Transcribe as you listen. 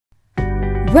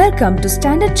Welcome to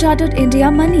Standard Chartered India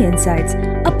Money Insights,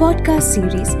 a podcast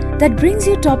series that brings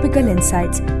you topical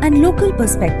insights and local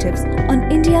perspectives on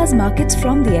India's markets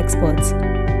from the experts.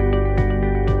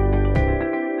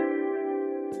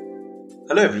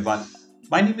 Hello everyone,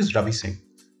 my name is Ravi Singh.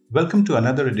 Welcome to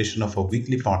another edition of our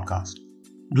weekly podcast.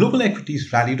 Global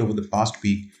equities rallied over the past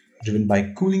week, driven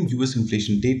by cooling US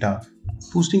inflation data,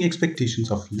 boosting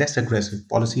expectations of less aggressive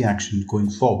policy action going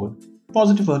forward,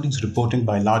 positive earnings reporting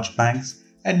by large banks,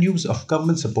 and news of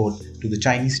government support to the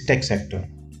Chinese tech sector.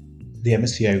 The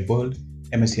MSCI World,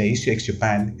 MSCI Asia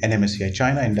ex-Japan, and MSCI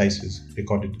China indices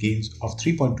recorded gains of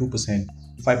 3.2%,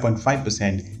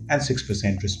 5.5%, and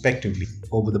 6% respectively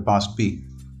over the past week.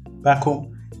 Back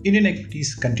home, Indian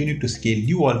equities continued to scale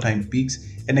new all-time peaks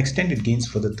and extended gains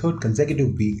for the third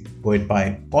consecutive week, buoyed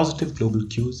by positive global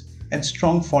cues and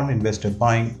strong foreign investor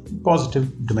buying and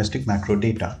positive domestic macro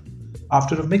data.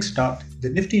 After a mixed start, the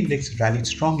Nifty index rallied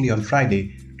strongly on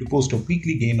Friday to post a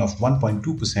weekly gain of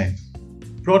 1.2%.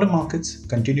 Broader markets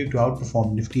continued to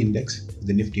outperform Nifty index, with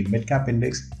the Nifty Mid-Cap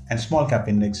Index and Small-Cap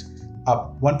Index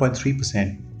up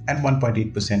 1.3% and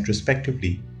 1.8%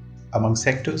 respectively. Among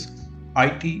sectors,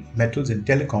 IT, metals and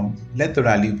telecom led the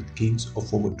rally with gains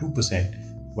of over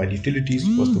 2%, while utilities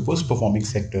was the worst performing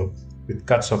sector with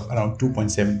cuts of around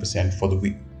 2.7% for the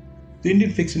week. The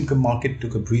Indian fixed income market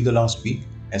took a breather last week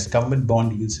as government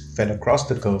bond yields fell across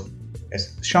the curve,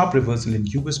 as sharp reversal in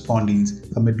US bond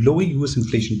yields amid lower US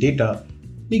inflation data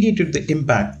negated the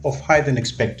impact of higher than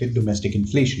expected domestic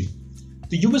inflation.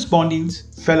 The US bond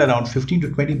yields fell around 15 to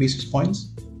 20 basis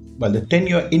points, while the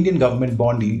 10-year Indian government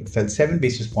bond yield fell 7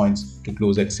 basis points to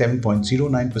close at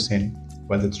 7.09%,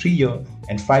 while the 3-year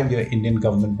and 5-year Indian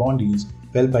government bond yields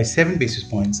fell by 7 basis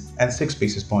points and 6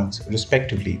 basis points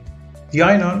respectively. The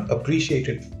INR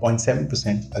appreciated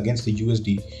 0.7% against the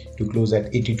USD to close at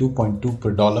 82.2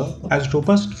 per dollar as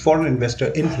robust foreign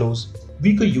investor inflows,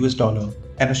 weaker US dollar,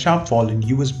 and a sharp fall in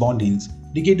US bond yields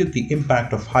negated the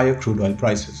impact of higher crude oil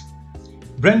prices.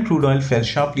 Brent crude oil fell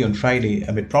sharply on Friday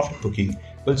amid profit booking,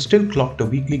 but still clocked a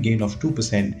weekly gain of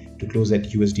 2% to close at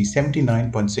USD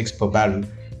 79.6 per barrel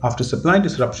after supply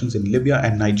disruptions in Libya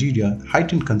and Nigeria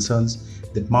heightened concerns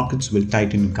that markets will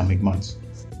tighten in coming months.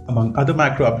 Among other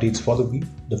macro updates for the week,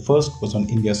 the first was on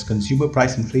India's consumer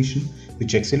price inflation,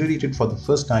 which accelerated for the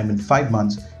first time in 5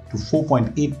 months to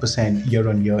 4.8%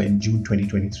 year-on-year in June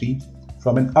 2023,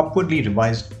 from an upwardly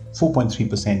revised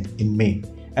 4.3% in May,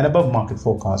 and above market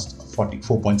forecast of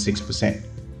 4.6%.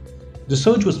 The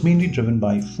surge was mainly driven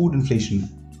by food inflation,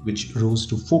 which rose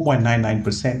to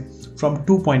 4.99% from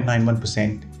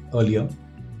 2.91% earlier,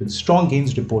 with strong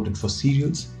gains reported for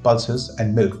cereals, pulses,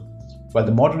 and milk, while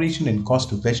the moderation in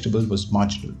cost of vegetables was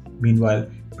marginal. Meanwhile,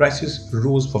 prices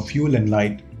rose for fuel and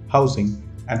light, housing,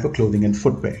 and for clothing and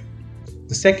footwear.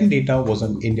 The second data was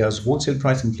on India's wholesale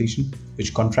price inflation,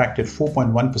 which contracted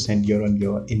 4.1%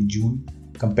 year-on-year in June,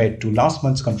 compared to last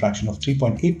month's contraction of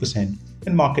 3.8%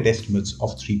 and market estimates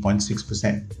of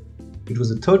 3.6%. It was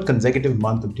the third consecutive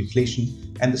month of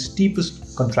deflation and the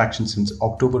steepest contraction since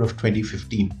October of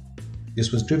 2015.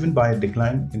 This was driven by a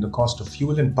decline in the cost of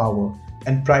fuel and power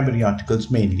and primary articles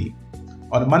mainly.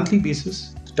 On a monthly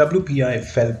basis, the WPI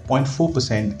fell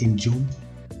 0.4% in June,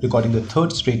 recording the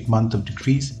third straight month of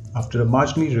decrease after a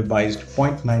marginally revised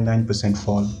 0.99%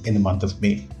 fall in the month of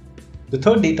May. The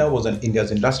third data was on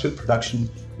India's industrial production,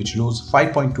 which rose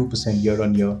 5.2%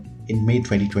 year-on-year in May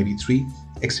 2023,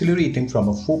 accelerating from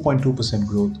a 4.2%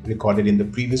 growth recorded in the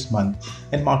previous month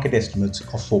and market estimates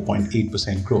of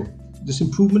 4.8% growth. This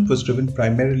improvement was driven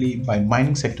primarily by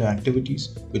mining sector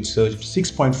activities, which surged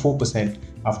 6.4%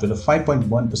 after a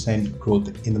 5.1%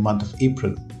 growth in the month of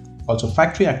April. Also,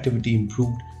 factory activity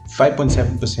improved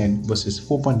 5.7% versus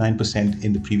 4.9%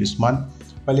 in the previous month,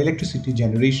 while electricity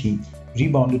generation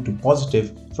rebounded to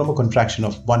positive from a contraction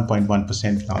of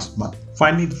 1.1% last month.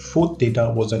 Finally, the fourth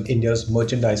data was on India's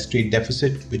merchandise trade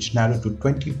deficit, which narrowed to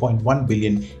 20.1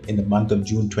 billion in the month of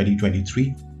June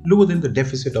 2023, lower than the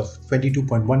deficit of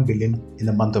 22.1 billion in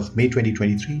the month of May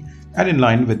 2023 and in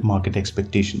line with market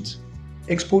expectations.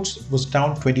 Exports was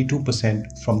down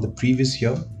 22% from the previous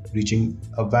year, reaching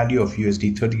a value of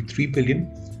USD 33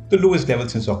 billion, the lowest level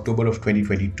since October of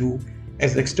 2022,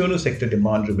 as the external sector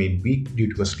demand remained weak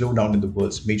due to a slowdown in the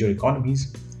world's major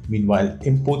economies. Meanwhile,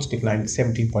 imports declined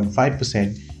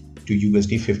 17.5% to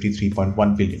USD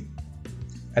 53.1 billion.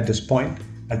 At this point,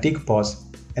 I'll take a pause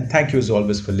and thank you as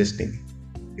always for listening.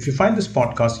 If you find this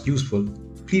podcast useful,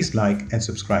 please like and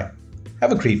subscribe.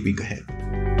 Have a great week ahead.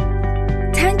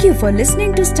 Thank you for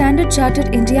listening to Standard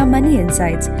Chartered India Money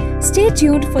Insights. Stay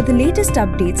tuned for the latest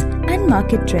updates and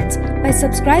market trends by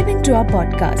subscribing to our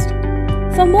podcast.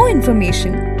 For more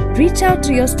information, Reach out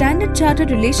to your Standard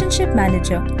Chartered Relationship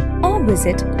Manager or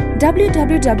visit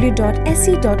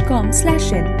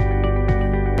www.se.com/in.